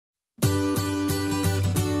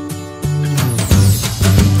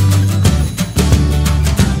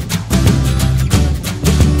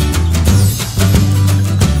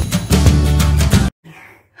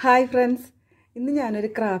Hi friends, ഇന്ന് ഞാനൊരു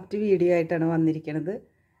craft video ആയിട്ടാണ് വന്നിരിക്കുന്നത്.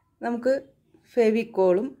 നമുക്ക്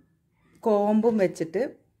ഫെവിക്കോളും കോമ്പും വെച്ചിട്ട്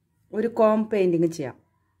ഒരു കോംബ് പെയിൻറ്റിങ് ചെയ്യാം.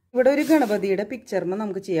 ഇവിടെ ഒരു ഗണപതിയുടെ പിക്ചറിന്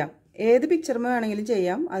നമുക്ക് ചെയ്യാം. ഏത് പിക്ചറിന് വേണമെങ്കിലും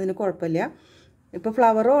ചെയ്യാം, അതിന് കുഴപ്പമില്ല. ഇപ്പോൾ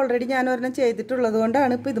ഫ്ലവർ ഓൾറെഡി ഞാൻ ഒരെണ്ണം ചെയ്തിട്ടുള്ളത്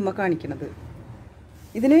കൊണ്ടാണ് ഇപ്പോൾ ഇതുമ്മ കാണിക്കുന്നത്.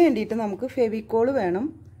 ഇതിന് വേണ്ടിയിട്ട് നമുക്ക് ഫെവിക്കോൾ വേണം,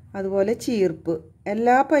 അതുപോലെ ചീർപ്പ്.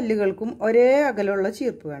 എല്ലാ പല്ലുകൾക്കും ഒരേ അകലമുള്ള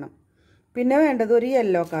ചീർപ്പ് വേണം. പിന്നെ വേണ്ടത് ഒരു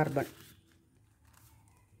യെല്ലോ കാർബൺ.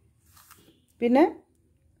 പിന്നെ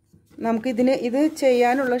നമുക്കിതിന് ഇത്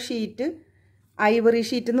ചെയ്യാനുള്ള ഷീറ്റ് ഐവറി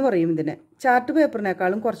ഷീറ്റ് എന്ന് പറയും. ഇതിന് ചാർട്ട്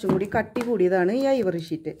പേപ്പറിനേക്കാളും കുറച്ചും കൂടി കട്ടി കൂടിയതാണ് ഈ ഐവറി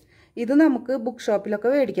ഷീറ്റ്. ഇത് നമുക്ക് ബുക്ക്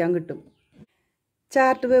ഷോപ്പിലൊക്കെ മേടിക്കാൻ കിട്ടും.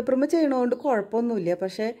 ചാർട്ട് പേപ്പറുമ്പോൾ ചെയ്യണതുകൊണ്ട് കുഴപ്പമൊന്നുമില്ല,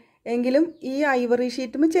 പക്ഷേ എങ്കിലും ഈ ഐവറി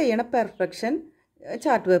ഷീറ്റുമ്പോൾ ചെയ്യണ പെർഫെക്ഷൻ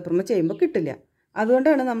ചാർട്ട് പേപ്പറുമ്പോൾ ചെയ്യുമ്പോൾ കിട്ടില്ല.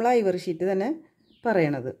 അതുകൊണ്ടാണ് നമ്മൾ ഐവറി ഷീറ്റ് തന്നെ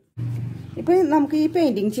പറയണത്. ഇപ്പോൾ നമുക്ക് ഈ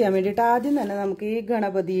പെയിൻറ്റിങ് ചെയ്യാൻ വേണ്ടിയിട്ട് ആദ്യം തന്നെ നമുക്ക് ഈ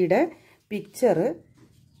ഗണപതിയുടെ പിക്ചർ,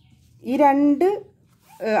 ഈ രണ്ട്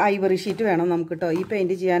ഐവറി ഷീറ്റ് വേണം നമുക്ക് കേട്ടോ. ഈ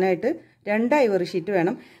പെയിൻറ്റ് ചെയ്യാനായിട്ട് രണ്ട് ഐവറി ഷീറ്റ്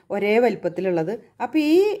വേണം, ഒരേ വലിപ്പത്തിലുള്ളത്. അപ്പോൾ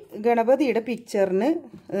ഈ ഗണപതിയുടെ പിക്ചറിന്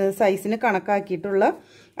സൈസിന് കണക്കാക്കിയിട്ടുള്ള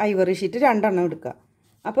ഐവറി ഷീറ്റ് രണ്ടെണ്ണം എടുക്കുക.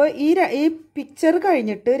 അപ്പോൾ ഈ പിക്ചർ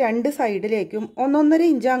കഴിഞ്ഞിട്ട് രണ്ട് സൈഡിലേക്കും 1.5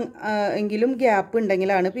 ഇഞ്ച് എങ്കിലും ഗ്യാപ്പ്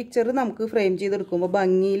ഉണ്ടെങ്കിലാണ് പിക്ചർ നമുക്ക് ഫ്രെയിം ചെയ്തെടുക്കുമ്പോൾ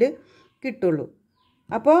ഭംഗിയിൽ കിട്ടുള്ളൂ.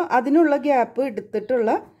 അപ്പോൾ അതിനുള്ള ഗ്യാപ്പ്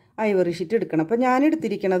എടുത്തിട്ടുള്ള ഐവറി ഷീറ്റ് എടുക്കണം. അപ്പോൾ ഞാൻ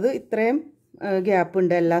എടുത്തിരിക്കുന്നത് ഇത്രയും ഗ്യാപ്പ്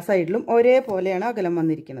ഉണ്ട്, എല്ലാ സൈഡിലും ഒരേപോലെയാണ് അകലം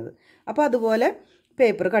വന്നിരിക്കുന്നത്. അപ്പോൾ അതുപോലെ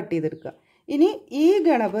പേപ്പർ കട്ട് ചെയ്തെടുക്കുക. ഇനി ഈ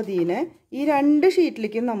ഗണപതിനെ ഈ രണ്ട്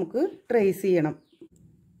ഷീറ്റിലേക്കും നമുക്ക് ട്രേസ് ചെയ്യണം.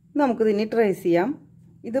 നമുക്കിതിനി ട്രേസ് ചെയ്യാം.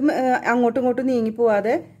 ഇത് അങ്ങോട്ടും ഇങ്ങോട്ടും നീങ്ങി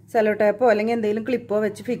പോവാതെ സെല്ലോ ടേപ്പോ അല്ലെങ്കിൽ എന്തെങ്കിലും ക്ലിപ്പോ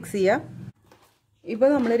വെച്ച് ഫിക്സ് ചെയ്യാം. ഇപ്പോൾ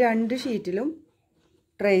നമ്മൾ രണ്ട് ഷീറ്റിലും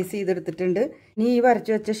ട്രേസ് ചെയ്തെടുത്തിട്ടുണ്ട്. ഇനി ഈ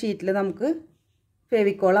വരച്ച് വെച്ച ഷീറ്റിൽ നമുക്ക്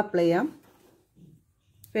ഫെവിക്കോൾ അപ്ലൈ ചെയ്യാം.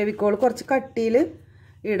 ഫെവിക്കോൾ കുറച്ച് കട്ടിയിൽ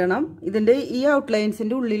ഇടണം. ഇതിൻ്റെ ഈ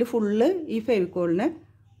ഔട്ട്ലൈൻസിൻ്റെ ഉള്ളിൽ ഫുള്ള് ഈ ഫെവിക്കോളിനെ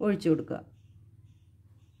ഒഴിച്ചു കൊടുക്കുക.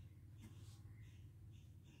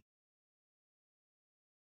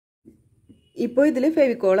 ഇപ്പോൾ ഇതിൽ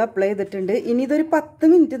ഫെവിക്കോൾ അപ്ലൈ ചെയ്തിട്ടുണ്ട്. ഇനി ഇതൊരു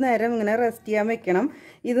 10 മിനിറ്റ് നേരം ഇങ്ങനെ റെസ്റ്റ് ചെയ്യാൻ വെക്കണം.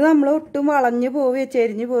 ഇത് നമ്മൾ ഒട്ടും വളഞ്ഞു പോവുകയോ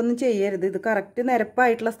ചെരിഞ്ഞു പോകുകയൊന്നും ചെയ്യരുത്. ഇത് കറക്റ്റ്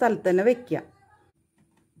നിരപ്പായിട്ടുള്ള സ്ഥലത്ത് തന്നെ വെക്കുക.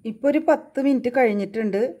 ഇപ്പോൾ ഒരു 10 മിനിറ്റ്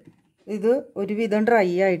കഴിഞ്ഞിട്ടുണ്ട്. ഇത് ഒരുവിധം ഡ്രൈ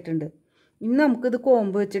ആയിട്ടുണ്ട്. ഇനി നമുക്കിത്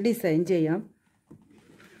കോമ്പ് വെച്ച് ഡിസൈൻ ചെയ്യാം.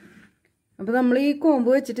 അപ്പോൾ നമ്മൾ ഈ കോമ്പ്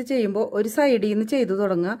വെച്ചിട്ട് ചെയ്യുമ്പോൾ ഒരു സൈഡിൽ നിന്ന് ചെയ്തു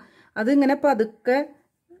തുടങ്ങുക. അതിങ്ങനെ പതുക്കെ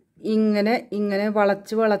ഇങ്ങനെ ഇങ്ങനെ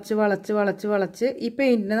വളച്ച് വളച്ച് വളച്ച് വളച്ച് വളച്ച് ഈ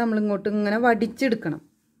പെയിൻറ്റിനെ നമ്മൾ ഇങ്ങോട്ട് ഇങ്ങനെ വടിച്ചെടുക്കണം.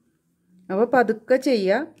 അപ്പോൾ പതുക്കെ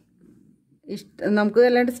ചെയ്യുക. നമുക്ക്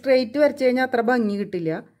അല്ലാണ്ട് സ്ട്രെയിറ്റ് വരച്ച് കഴിഞ്ഞാൽ അത്ര ഭംഗി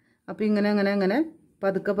കിട്ടില്ല. അപ്പോൾ ഇങ്ങനെ അങ്ങനെ അങ്ങനെ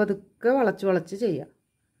പതുക്കെ പതുക്കെ വളച്ച് വളച്ച് ചെയ്യുക.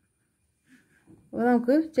 അപ്പോൾ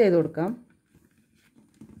നമുക്ക് ചെയ്ത് കൊടുക്കാം.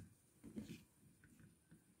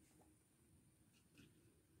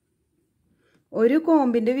 ഒരു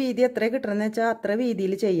കോമ്പിൻ്റെ വീതി എത്ര കിട്ടണമെന്ന് വെച്ചാൽ അത്ര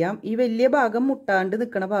വീതിയിൽ ചെയ്യാം. ഈ വലിയ ഭാഗം മുട്ടാണ്ട്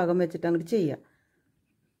നിൽക്കുന്ന ഭാഗം വെച്ചിട്ട് അങ്ങോട്ട് ചെയ്യാം.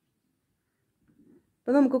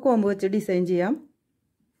 അപ്പോൾ നമുക്ക് കോമ്പ് വെച്ച് ഡിസൈൻ ചെയ്യാം.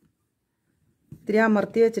 ഇത്തിരി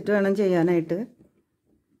അമർത്തി വെച്ചിട്ട് വേണം ചെയ്യാനായിട്ട്.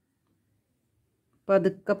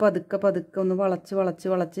 പതുക്കെ പതുക്കെ പതുക്കെ ഒന്ന് വളച്ച് വളച്ച്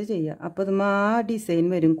വളച്ച് ചെയ്യുക. അപ്പോൾ ഇത് ആ ഡിസൈൻ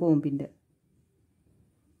വരും കോമ്പിൻ്റെ.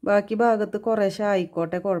 ബാക്കി ഭാഗത്ത് കുറേശ്ശെ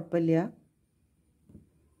ആയിക്കോട്ടെ, കുഴപ്പമില്ല.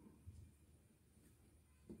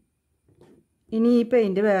 ഇനി ഈ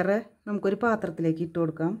പെയിൻറ്റ് വേറെ നമുക്കൊരു പാത്രത്തിലേക്ക് ഇട്ട്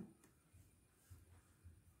കൊടുക്കാം.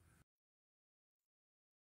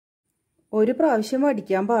 ഒരു പ്രാവശ്യം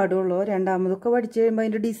വടിക്കാൻ പാടുള്ളൂ, രണ്ടാമതൊക്കെ വടിച്ച് കഴിയുമ്പോൾ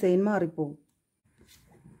അതിൻ്റെ ഡിസൈൻ മാറിപ്പോവും.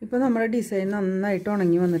 ഇപ്പോൾ നമ്മുടെ ഡിസൈൻ നന്നായിട്ട്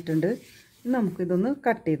ഉണങ്ങി വന്നിട്ടുണ്ട്. നമുക്കിതൊന്ന്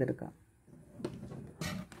കട്ട് ചെയ്തെടുക്കാം.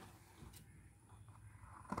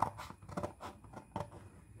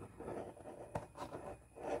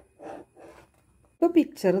 ഇപ്പോൾ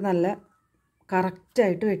പിക്ചർ നല്ല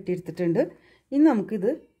കറക്റ്റായിട്ട് വെട്ടിയെടുത്തിട്ടുണ്ട്. ഇനി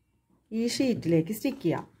നമുക്കിത് ഈ ഷീറ്റിലേക്ക് സ്റ്റിക്ക്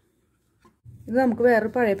ചെയ്യാം. ഇത് നമുക്ക് വേറെ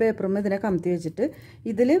പഴയ പേപ്പറും ഇതിനെ കമത്തി വെച്ചിട്ട്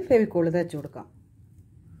ഇതിൽ ഫെവിക്കോൾ തേച്ച് കൊടുക്കാം.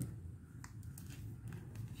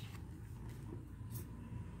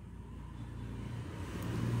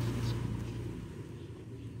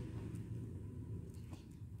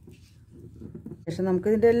 ശേഷം നമുക്ക്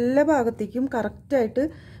ഇതിൻ്റെ എല്ലാ ഭാഗത്തേക്കും കറക്റ്റായിട്ട്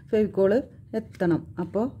ഫെവിക്കോൾ എത്തണം.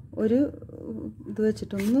 അപ്പോൾ ഒരു ഇത്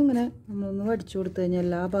വെച്ചിട്ടൊന്നും ഇങ്ങനെ നമ്മളൊന്ന് വടിച്ചു കൊടുത്തു കഴിഞ്ഞാൽ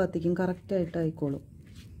എല്ലാ ഭാഗത്തേക്കും കറക്റ്റായിട്ട് ആയിക്കോളും.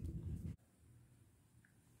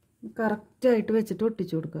 കറക്റ്റായിട്ട് വെച്ചിട്ട്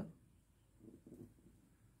ഒട്ടിച്ചു കൊടുക്കുക.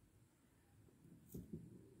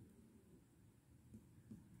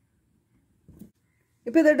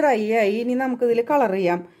 ഇപ്പോൾ ഇത് ഡ്രൈ ആയി. ഇനി നമുക്കിതിൽ കളർ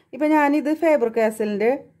ചെയ്യാം. ഇപ്പോൾ ഞാനിത് ഫേബർ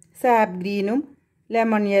കാസലിൻ്റെ സാപ്പ് ഗ്രീനും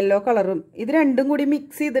ലെമൺ യെല്ലോ കളറും ഇത് രണ്ടും കൂടി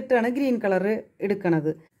മിക്സ് ചെയ്തിട്ടാണ് ഗ്രീൻ കളർ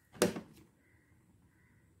എടുക്കണത്.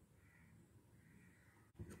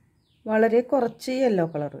 വളരെ കുറച്ച് യെല്ലോ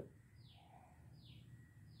കളർ.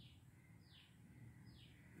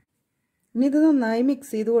 ഇനി ഇത് നന്നായി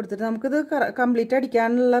മിക്സ് ചെയ്ത് കൊടുത്തിട്ട് നമുക്കിത് കംപ്ലീറ്റ്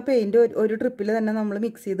അടിക്കാനുള്ള പെയിൻറ്റ് ഒരു ട്രിപ്പിൽ തന്നെ നമ്മൾ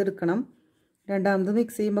മിക്സ് ചെയ്തെടുക്കണം. രണ്ടാമത്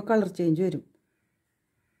മിക്സ് ചെയ്യുമ്പോൾ കളർ ചേഞ്ച് വരും.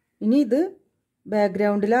 ഇനി ഇത്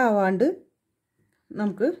ബാക്ക്ഗ്രൗണ്ടിലാവാണ്ട്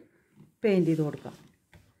നമുക്ക് പെയിൻറ്റ് ചെയ്ത് കൊടുക്കാം.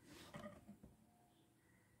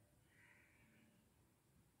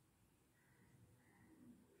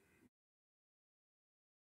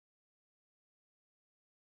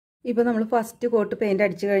 ഇപ്പോൾ നമ്മൾ ഫസ്റ്റ് കോട്ട് പെയിൻറ്റ്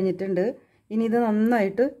അടിച്ച് കഴിഞ്ഞിട്ടുണ്ട്. ഇനി ഇത്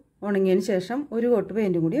നന്നായിട്ട് ഉണങ്ങിയതിന് ശേഷം ഒരു കോട്ട്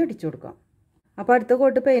പെയിൻറ്റും കൂടി അടിച്ചു കൊടുക്കാം. അപ്പോൾ അടുത്ത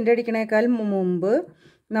കോട്ട് പെയിൻറ്റ് അടിക്കണേക്കാൾ മുമ്പ്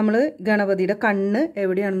നമ്മൾ ഗണപതിയുടെ കണ്ണ്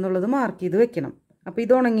എവിടെയാണെന്നുള്ളത് മാർക്ക് ചെയ്ത് വെക്കണം. അപ്പോൾ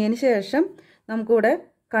ഇത് ഉണങ്ങിയതിന് ശേഷം നമുക്കിവിടെ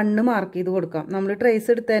കണ്ണ് മാർക്ക് ചെയ്ത് കൊടുക്കാം. നമ്മൾ ട്രേസ്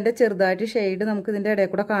എടുത്തതിൻ്റെ ചെറുതായിട്ട് ഷെയ്ഡ് നമുക്ക് ഇതിൻ്റെ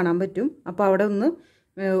ഇടയിൽ കൂടെ കാണാൻ പറ്റും. അപ്പോൾ അവിടെ ഒന്ന്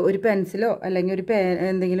ഒരു പെൻസിലോ അല്ലെങ്കിൽ ഒരു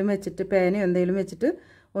എന്തെങ്കിലും വെച്ചിട്ട് പേനയോ എന്തെങ്കിലും വെച്ചിട്ട്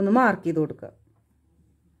ഒന്ന് മാർക്ക് ചെയ്ത് കൊടുക്കുക.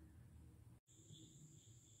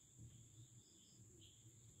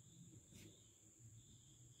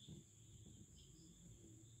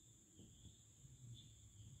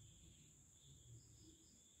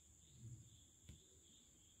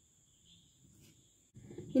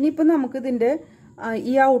 ഇനിയിപ്പോൾ നമുക്കിതിൻ്റെ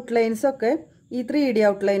ഈ ഔട്ട്ലൈൻസൊക്കെ ഈ 3D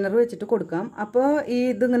ഔട്ട്ലൈനർ വെച്ചിട്ട് കൊടുക്കാം. അപ്പോൾ ഈ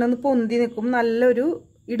ഇതിങ്ങനെ ഒന്ന് പൊന്തി നിൽക്കും, നല്ലൊരു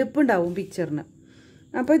ഇടുപ്പുണ്ടാവും പിക്ചറിന്.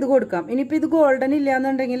 അപ്പോൾ ഇത് കൊടുക്കാം. ഇനിയിപ്പോൾ ഇത് ഗോൾഡൻ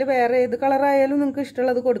ഇല്ലയെന്നുണ്ടെങ്കിൽ വേറെ ഏത് കളറായാലും നിങ്ങൾക്ക്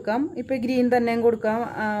ഇഷ്ടമുള്ളത് കൊടുക്കാം. ഇപ്പോൾ ഗ്രീൻ തന്നെയും കൊടുക്കാം.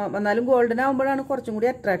 എന്നാലും ഗോൾഡൻ ആകുമ്പോഴാണ് കുറച്ചും കൂടി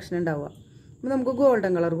അട്രാക്ഷൻ ഉണ്ടാവുക. അപ്പോൾ നമുക്ക്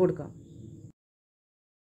ഗോൾഡൻ കളർ കൊടുക്കാം.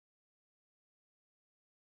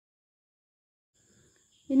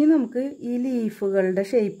 ഇനി നമുക്ക് ഈ ലീഫുകളുടെ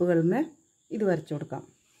ഷേപ്പുകളിന്മേൽ ഇത് വരച്ചു കൊടുക്കാം.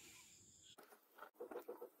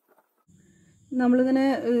 നമ്മളിങ്ങനെ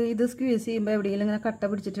ഇത് സ്ക്വീസ് ചെയ്യുമ്പോൾ എവിടെയെങ്കിലും ഇങ്ങനെ കട്ട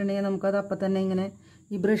പിടിച്ചിട്ടുണ്ടെങ്കിൽ നമുക്കത് അപ്പം തന്നെ ഇങ്ങനെ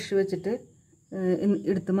ഈ ബ്രഷ് വെച്ചിട്ട്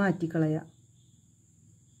എടുത്ത് മാറ്റിക്കളയാം.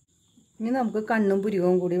 ഇനി നമുക്ക് കണ്ണും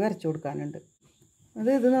പുരികവും കൂടി വരച്ചു കൊടുക്കാനുണ്ട്.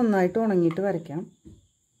 ഇത് നന്നായിട്ട് ഉണങ്ങിയിട്ട് വരയ്ക്കാം.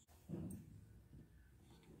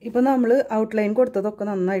 ഇപ്പോൾ നമ്മൾ ഔട്ട്ലൈൻ കൊടുത്തതൊക്കെ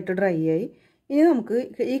നന്നായിട്ട് ഡ്രൈ ആയി. ഇനി നമുക്ക്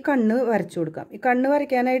ഈ കണ്ണ് വരച്ചു കൊടുക്കാം. ഈ കണ്ണ്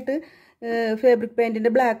വരയ്ക്കാനായിട്ട് ഫാബ്രിക്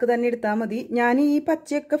പെയിൻറ്റിൻ്റെ ബ്ലാക്ക് തന്നെ എടുത്താൽ മതി. ഞാൻ ഈ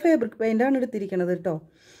പച്ചയൊക്കെ ഫാബ്രിക് പെയിൻ്റാണ് എടുത്തിരിക്കുന്നത് കേട്ടോ.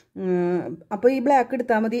 അപ്പോൾ ഈ ബ്ലാക്ക്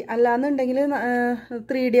എടുത്താൽ മതി. അല്ലാന്നുണ്ടെങ്കിൽ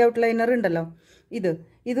 3D ഔട്ട്ലൈനർ ഉണ്ടല്ലോ,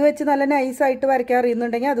 ഇത് വെച്ച് നല്ല നൈസായിട്ട് വരയ്ക്കാൻ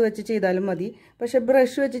അറിയുന്നുണ്ടെങ്കിൽ അത് വെച്ച് ചെയ്താലും മതി. പക്ഷെ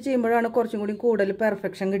ബ്രഷ് വെച്ച് ചെയ്യുമ്പോഴാണ് കുറച്ചും കൂടി കൂടുതൽ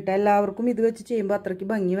പെർഫെക്ഷൻ കിട്ടുക. എല്ലാവർക്കും ഇത് വെച്ച് ചെയ്യുമ്പോൾ അത്രയ്ക്ക്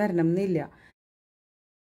ഭംഗി വരണം എന്നില്ല.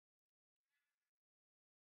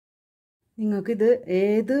 നിങ്ങൾക്കിത്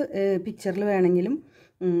ഏത് പിക്ചറിൽ വേണമെങ്കിലും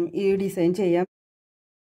ഈ ഡിസൈൻ ചെയ്യാം.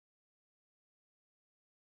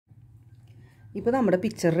 ഇപ്പോൾ നമ്മുടെ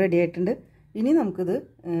പിക്ചർ റെഡി ആയിട്ടുണ്ട്. ഇനി നമുക്കിത്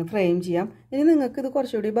ഫ്രെയിം ചെയ്യാം. ഇനി നിങ്ങൾക്കിത്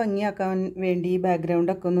കുറച്ചുകൂടി ഭംഗിയാക്കാൻ വേണ്ടി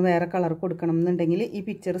ബാക്ക്ഗ്രൗണ്ടൊക്കെ ഒന്ന് വേറെ കളർ കൊടുക്കണം എന്നുണ്ടെങ്കിൽ ഈ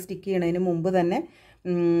പിക്ചർ സ്റ്റിക്ക് ചെയ്യണതിന് മുമ്പ് തന്നെ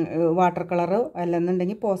വാട്ടർ കളറോ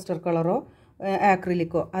അല്ലെന്നുണ്ടെങ്കിൽ പോസ്റ്റർ കളറോ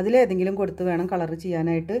ആക്രിലിക്കോ അതിലേതെങ്കിലും കൊടുത്ത് വേണം കളർ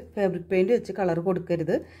ചെയ്യാനായിട്ട്. ഫാബ്രിക് പെയിൻറ്റ് വെച്ച് കളർ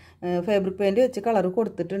കൊടുക്കരുത്. ഫാബ്രിക് പെയിൻറ്റ് വെച്ച് കളർ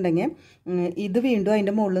കൊടുത്തിട്ടുണ്ടെങ്കിൽ ഇത് വീണ്ടും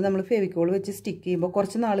അതിൻ്റെ മുകളിൽ നമ്മൾ ഫെവിക്കോൾ വെച്ച് സ്റ്റിക്ക് ചെയ്യുമ്പോൾ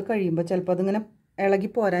കുറച്ച് നാൾ കഴിയുമ്പോൾ ചിലപ്പോൾ അതിങ്ങനെ ഇളകി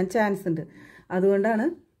പോരാൻ ചാൻസ് ഉണ്ട്. അതുകൊണ്ടാണ്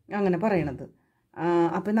അങ്ങനെ പറയണത്.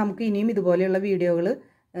 അപ്പം നമുക്ക് ഇനിയും ഇതുപോലെയുള്ള വീഡിയോകൾ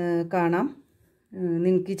കാണാം.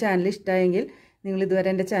 നിങ്ങൾക്ക് ഈ ചാനൽ ഇഷ്ടമായെങ്കിൽ നിങ്ങൾ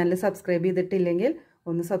ഇതുവരെ എൻ്റെ ചാനൽ സബ്സ്ക്രൈബ് ചെയ്തിട്ടില്ലെങ്കിൽ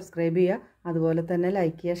ഒന്ന് സബ്സ്ക്രൈബ് ചെയ്യുക. അതുപോലെ തന്നെ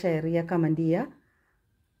ലൈക്ക് ചെയ്യുക, ഷെയർ ചെയ്യുക, കമൻറ്റ് ചെയ്യുക.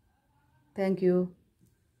 Thank you.